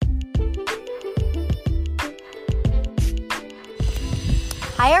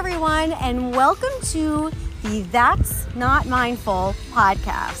Hi, everyone, and welcome to the That's Not Mindful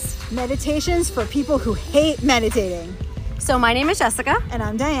podcast. Meditations for people who hate meditating. So my name is Jessica. And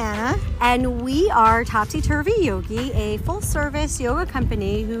I'm Diana. And we are Topsy Turvy Yogi, a full-service yoga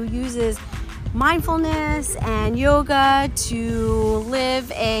company who uses mindfulness and yoga to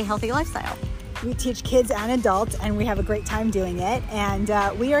live a healthy lifestyle. We teach kids and adults, and we have a great time doing it.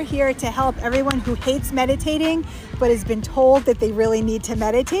 And we are here to help everyone who hates meditating but has been told that they really need to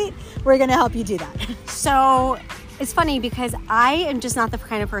meditate. We're going to help you do that. So it's funny because I am just not the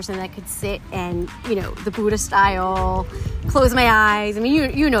kind of person that could sit and, the Buddha style, close my eyes. I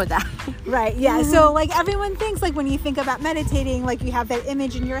mean, you know that. Right, yeah. So everyone thinks when you think about meditating, you have that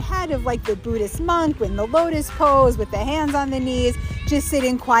image in your head of the Buddhist monk in the lotus pose with the hands on the knees, just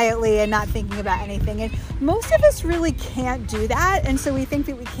sitting quietly and not thinking about anything. And most of us really can't do that. And so we think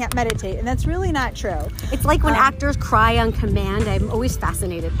that we can't meditate. And that's really not true. It's like when actors cry on command. I'm always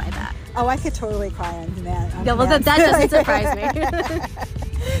fascinated by that. Oh, I could totally cry on command. Yeah, well, that doesn't surprise me.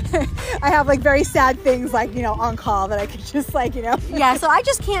 I have very sad things on call that I could just Yeah, so I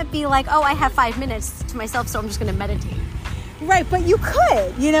just can't be I have 5 minutes to myself, so I'm just going to meditate. Right, but you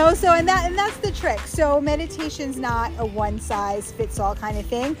could, so and that's the trick. So meditation's not a one-size-fits-all kind of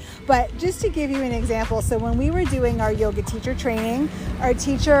thing, but just to give you an example, so when we were doing our yoga teacher training, our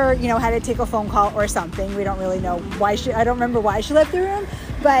teacher, had to take a phone call or something. We don't really know why I don't remember why she left the room,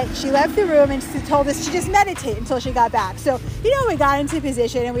 but she left the room and she told us to just meditate until she got back. So, we got into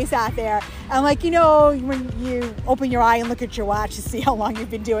position and we sat there and when you open your eye and look at your watch to see how long you've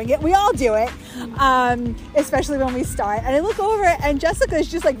been doing it, we all do it, especially when we start. And I look over and Jessica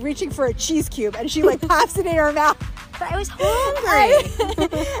is just reaching for a cheese cube and she pops it in her mouth. But I was hungry.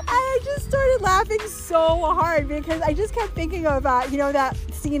 I just started laughing so hard because I just kept thinking about, that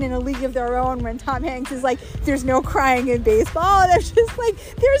scene in A League of Their Own when Tom Hanks is there's no crying in baseball. And I was just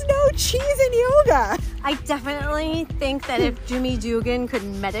there's no cheese in yoga. I definitely think that if Jimmy Dugan could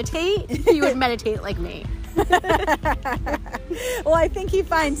meditate, he would meditate like me. Well, I think he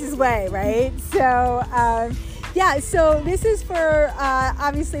finds his way, right? So, so this is for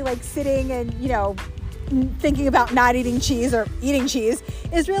obviously sitting and, thinking about not eating cheese or eating cheese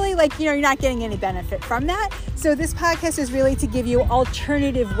is really you're not getting any benefit from that. So this podcast is really to give you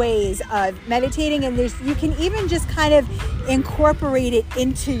alternative ways of meditating, and you can even just kind of incorporate it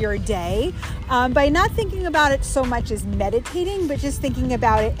into your day by not thinking about it so much as meditating, but just thinking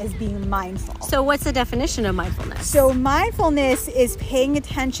about it as being mindful. So what's the definition of mindfulness? So mindfulness is paying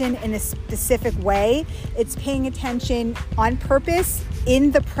attention in a specific way. It's paying attention on purpose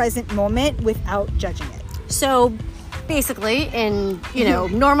in the present moment without judging it. So basically, in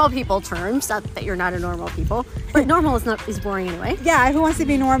normal people terms, not that you're not a normal people, but normal is boring anyway. Yeah, who wants to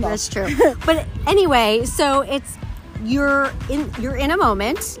be normal? That's true. But anyway, so you're in a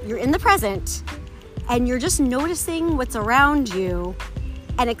moment, you're in the present, and you're just noticing what's around you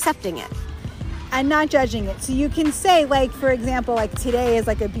and accepting it. And not judging it. So you can say, for example, today is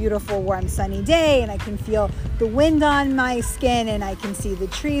a beautiful, warm, sunny day, and I can feel the wind on my skin, and I can see the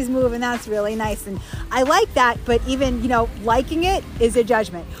trees move, and that's really nice. And I like that, but even, liking it is a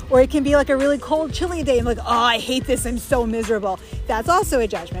judgment. Or it can be a really cold, chilly day, and oh, I hate this, I'm so miserable. That's also a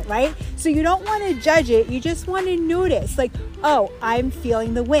judgment, right? So you don't want to judge it, you just want to notice, oh, I'm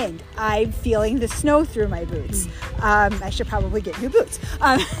feeling the wind. I'm feeling the snow through my boots. I should probably get new boots.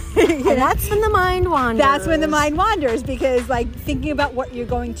 And that's when the mind wanders. That's when the mind wanders because thinking about what you're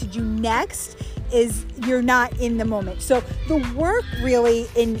going to do next is you're not in the moment. So the work really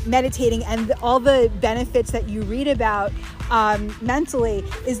in meditating and all the benefits that you read about mentally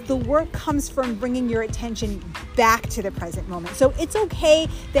is the work comes from bringing your attention back to the present moment. So it's okay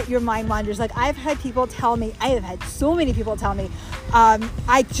that your mind wanders. I've had people tell me, I have had so many people tell me,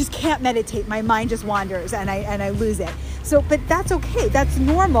 I just can't meditate. My mind just wanders and I lose it. So, but that's okay. That's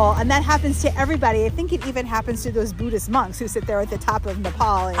normal. And that happens to everybody. I think it even happens to those Buddhist monks who sit there at the top of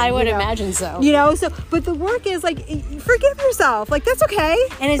Nepal. And, I would imagine so. But the work is forgive yourself. That's okay.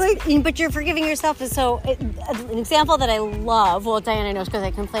 And but you're forgiving yourself is an example that I love. Well, Diana knows because I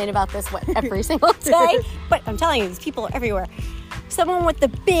complain about this every single day. But I'm telling you, these people are everywhere. Someone with the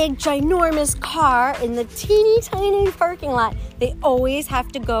big, ginormous car in the teeny tiny parking lot, they always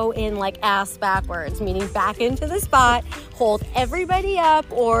have to go in ass backwards, meaning back into the spot, hold everybody up,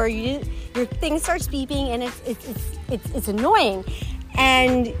 or your thing starts beeping, and it's annoying.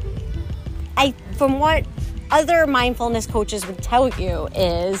 And from what other mindfulness coaches would tell you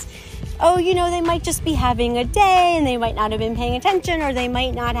is, they might just be having a day and they might not have been paying attention, or they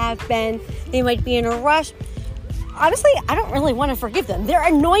might be in a rush. honestly, I don't really want to forgive them. They're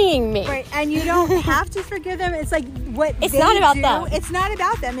annoying me. Right, and you don't have to forgive them. It's like what It's they not about do, them. it's not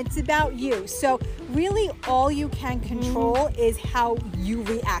about them. It's about you. So really all you can control is how you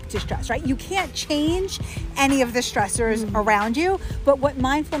react to stress, right? You can't change any of the stressors around you, but what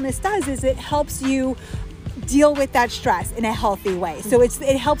mindfulness does is it helps you deal with that stress in a healthy way. So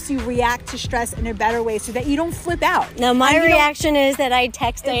it helps you react to stress in a better way so that you don't flip out. Now my reaction is that I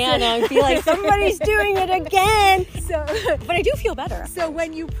text Diana and be like, somebody's doing it again. But I do feel better. So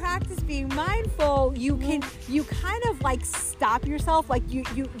when you practice being mindful, you kind of like stop yourself. Like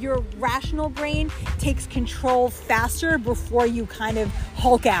your rational brain takes control faster before you kind of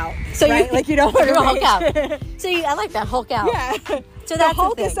Hulk out. So right? Like you don't want to Hulk out. So I like that, Hulk out. Yeah. So that's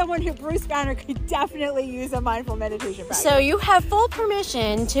Hulk the thing. is someone who Bruce Banner could definitely use a mindful meditation practice. So you have full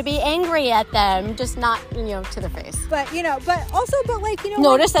permission to be angry at them, just not, to their face. But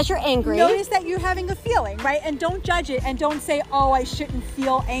Notice that you're angry. Notice that you're having a feeling, right? And don't judge it, and don't say, "Oh, I shouldn't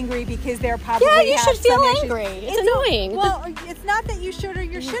feel angry because they're probably you should feel angry. It's annoying. Well, it's not that you should or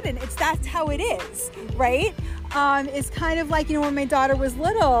you shouldn't. That's how it is, right? It's kind of like, when my daughter was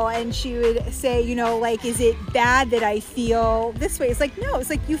little and she would say, is it bad that I feel this way? It's like, no, it's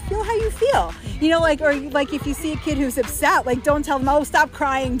like you feel how you feel, or if you see a kid who's upset, like don't tell them, oh, stop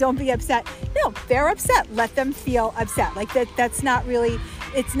crying, don't be upset. No, they're upset. Let them feel upset. Like that's not really,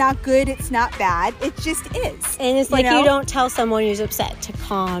 it's not good. It's not bad. It just is. And it's like you don't tell someone who's upset to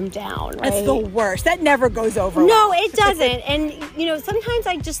calm down, right? That's the worst. That never goes over No, well. it doesn't. And, sometimes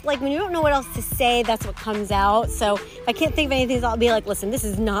I just when you don't know what else to say, that's what comes out. So if I can't think of anything, I'll be like, listen, this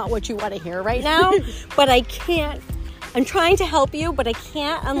is not what you want to hear right now, but I can't. I'm trying to help you, but I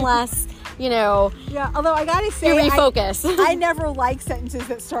can't unless, Yeah, although I gotta say, you refocus. I never like sentences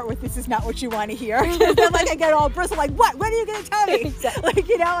that start with "this is not what you want to hear." Then, I get all bristle, like, "What? When are you gonna tell me?" Exactly.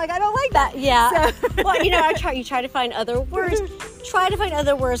 I don't like that. Yeah. So. Well, you try to find other words. Try to find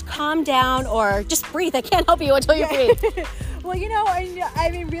other words. Calm down, or just breathe. I can't help you until you breathe. Well,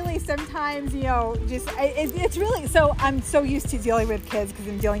 really, sometimes, it's really, so I'm so used to dealing with kids because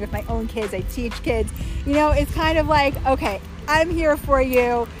I'm dealing with my own kids. I teach kids. It's kind of like, okay, I'm here for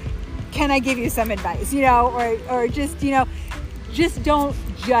you. Can I give you some advice? Or just, just don't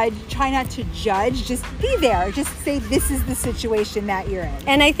judge. Try not to judge. Just be there. Just say, this is the situation that you're in.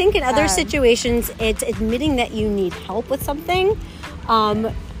 And I think in other situations, it's admitting that you need help with something.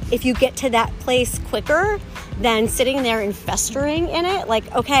 If you get to that place quicker than sitting there and festering in it, like,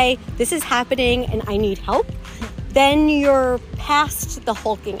 okay, this is happening and I need help, then you're past the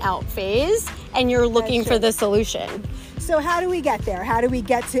hulking out phase and you're looking for the solution. So how do we get there? How do we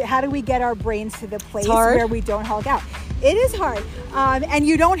get our brains to the place where we don't Hulk out? It is hard. And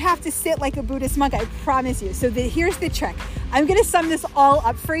you don't have to sit like a Buddhist monk, I promise you. So here's the trick. I'm going to sum this all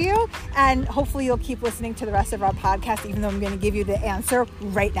up for you, and hopefully you'll keep listening to the rest of our podcast, even though I'm going to give you the answer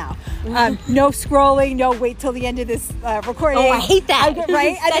right now. No scrolling, no wait till the end of this recording. Oh, I hate that.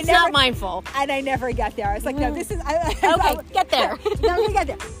 Right? That's not mindful. And I never get there. It's like, no, this is... Okay, get there. No, we get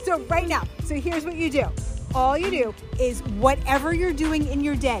there. So right now, here's what you do. All you do is whatever you're doing in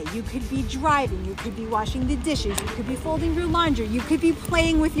your day. You could be driving, you could be washing the dishes, you could be folding your laundry, you could be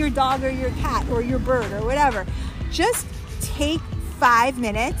playing with your dog or your cat or your bird or whatever. Just take 5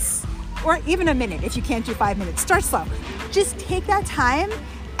 minutes, or even a minute if you can't do 5 minutes. Start slow. Just take that time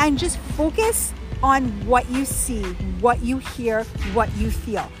and just focus on what you see, what you hear, what you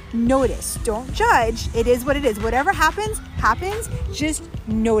feel. Notice. Don't judge. It is what it is. Whatever happens. Just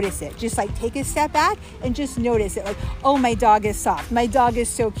notice it. Just take a step back and just notice it. Like, oh, my dog is soft. My dog is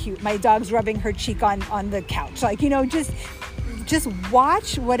so cute. My dog's rubbing her cheek on the couch. Just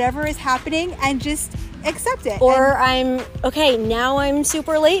watch whatever is happening and just accept it. Or now I'm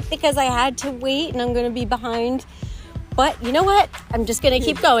super late because I had to wait and I'm going to be behind. But you know what? I'm just going to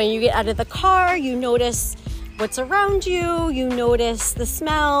keep going. You get out of the car, you notice what's around you, you notice the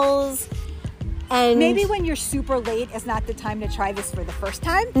smells. And maybe when you're super late is not the time to try this for the first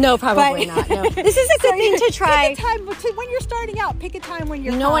time. No, probably not. No. This is a good thing to try. Pick a time when you're starting out. Pick a time when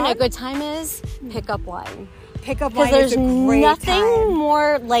you're calm. You know when a good time is? Pickup line. Pickup line is a great nothing time.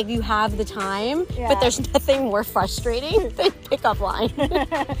 More like you have the time, but there's nothing more frustrating than pickup line.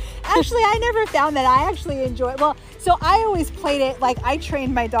 Actually, I never found that. I actually enjoy it. Well, so I always played it I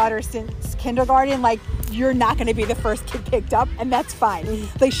trained my daughter since kindergarten. You're not going to be the first kid picked up, and that's fine.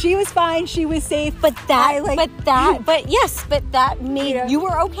 She was fine, she was safe. But that made you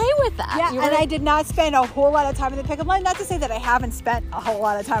were okay with that. Yeah, I did not spend a whole lot of time in the pickup line. Not to say that I haven't spent a whole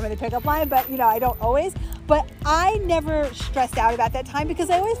lot of time in the pickup line, but I don't always. But I never stressed out about that time because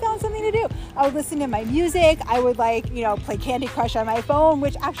I always found something to do. I would listen to my music. I would play Candy Crush on my phone,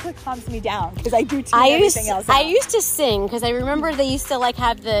 which actually calms me down because I do tune everything else out. I used to sing, because I remember they used to like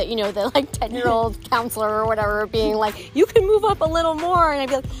have the, you know, the like 10-year-old counselor or whatever being like, you can move up a little more. And I'd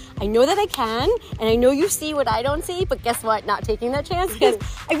be like, I know that I can, and I know you see what I don't see, but guess what? Not taking that chance, because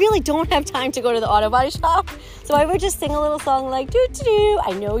I really don't have time to go to the auto body shop. So I would just sing a little song like, doo-doo-doo,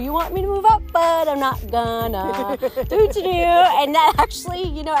 I know you want me to move up, but I'm not gonna, doo-doo-doo. And that actually,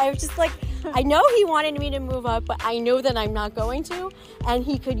 you know, I was just like, I know he wanted me to move up, but I know that I'm not going to. And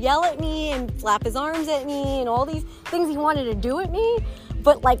he could yell at me and flap his arms at me and all these things he wanted to do at me.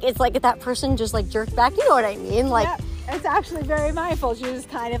 But like, it's like that person just like jerked back. You know what I mean? Like, yeah. It's actually very mindful. She was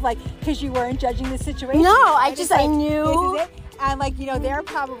kind of like, because you weren't judging the situation. No, right? I knew. This is it. And like, you know, they're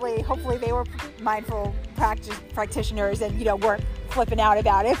probably, hopefully they were mindful practitioners and, you know, weren't flipping out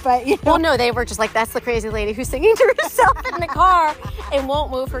about it. But, you know. Well, no, they were just like, that's the crazy lady who's singing to herself in the car and won't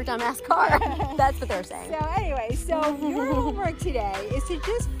move her dumbass car. That's what they're saying. So anyway, so your homework today is to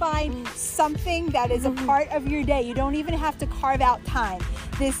just find something that is a part of your day. You don't even have to carve out time.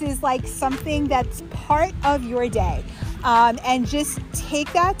 This is like something that's part of your day. And just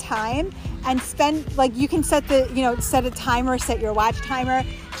take that time and spend, like, you can set the, you know, set a timer, set your watch timer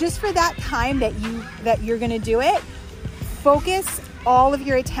just for that time that you're going to do it. Focus all of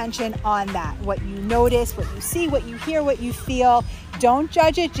your attention on that. What you notice, what you see, what you hear, what you feel. Don't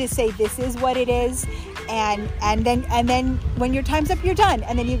judge it. Just say, this is what it is. And then when your time's up, you're done.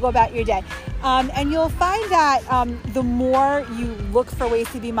 And then you go about your day. And you'll find that the more you look for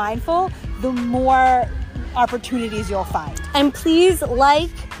ways to be mindful, the more opportunities you'll find. And please like,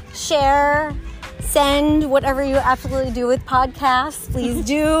 share, send, whatever you absolutely do with podcasts, please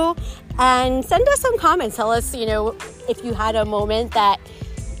do. And send us some comments. Tell us, you know, if you had a moment that,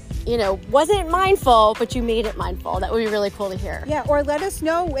 you know, wasn't mindful, but you made it mindful. That would be really cool to hear. Yeah, or let us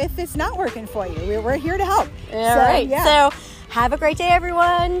know if it's not working for you. We're here to help. All right. Yeah. So have a great day,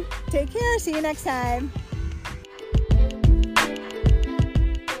 everyone. Take care. See you next time.